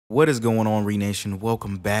What is going on, Renation?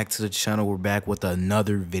 Welcome back to the channel. We're back with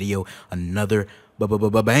another video, another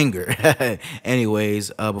banger.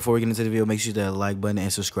 Anyways, before we get into the video, make sure that like button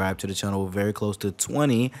and subscribe to the channel. We're very close to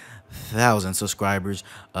 20,000 subscribers.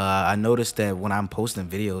 I noticed that when I'm posting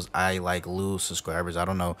videos, I lose subscribers. I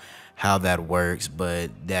don't know how that works,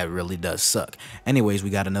 but that really does suck. Anyways, we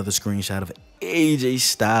got another screenshot of AJ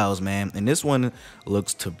Styles, man, and this one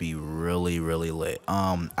looks to be really lit.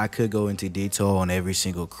 I could go into detail on every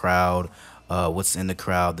single crowd, what's in the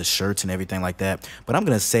crowd, the shirts and everything like that, but I'm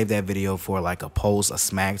gonna save that video for like a post, a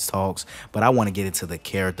smack talks. But I want to get into the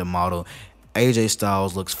character model. AJ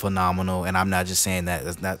Styles looks phenomenal, and I'm not just saying that.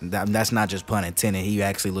 That's not just pun intended. He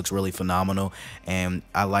actually looks really phenomenal, and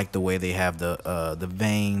I like the way they have the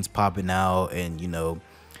veins popping out, and you know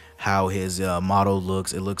how his model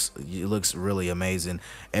looks. It looks really amazing.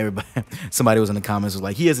 Everybody, somebody was in the comments was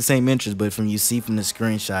like, he has the same interest, but from the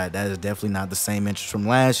screenshot, that is definitely not the same interest from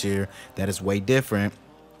last year. That is way different.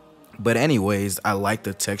 But anyways, I like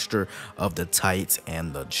the texture of the tights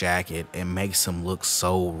and the jacket. It makes him look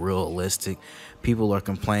so realistic. People are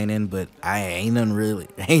complaining, but ain't nothing really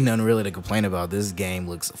to complain about. This game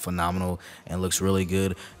looks phenomenal and looks really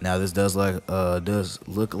good. Now this does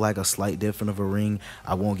look like a slight different of a ring.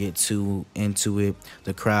 I won't get too into it.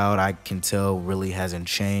 The crowd, I can tell, really hasn't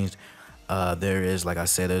changed. There is, like I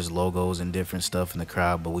said, there's logos and different stuff in the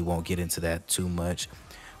crowd, but we won't get into that too much.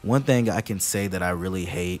 One thing I can say that I really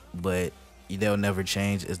hate, but they'll never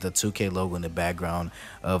change, is the 2K logo in the background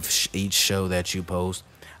of each show that you post.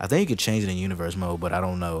 I think you could change it in universe mode, but I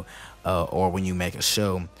don't know. Or when you make a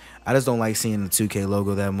show. I just don't like seeing the 2K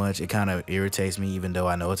logo that much. It kind of irritates me, even though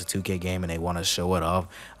I know it's a 2K game and they want to show it off.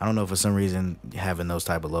 I don't know, for some reason having those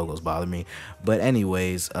type of logos bother me. But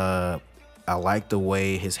anyways, I like the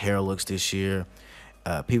way his hair looks this year.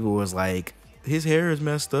 People was like, his hair is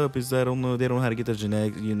messed up. I don't know, they don't know how to get the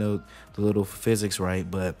genetics, you know, the little physics right.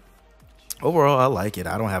 But overall, I like it.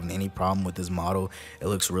 I don't have any problem with this model. It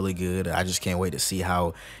looks really good. I just can't wait to see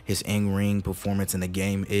how his in-ring performance in the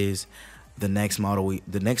game is. The next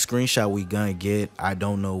screenshot we gonna get, I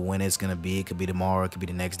don't know when it's gonna be. It could be tomorrow, it could be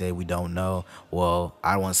the next day. We don't know. Well,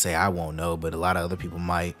 I won't say I won't know, but a lot of other people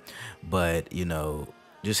might. But you know,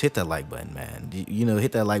 just hit that like button, man. You know,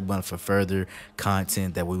 hit that like button for further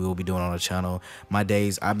content that we will be doing on the channel. I've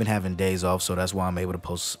been having days off, so that's why I'm able to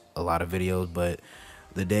post a lot of videos. But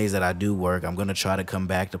the days that I do work, I'm gonna try to come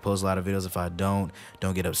back to post a lot of videos. If I don't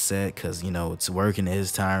get upset, because you know it's working, it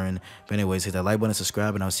is tiring. But anyways, hit that like button,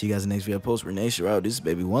 subscribe, and I'll see you guys in the next video. Post Renation out. This is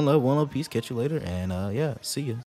baby. One love, peace. Catch you later, and yeah, see ya.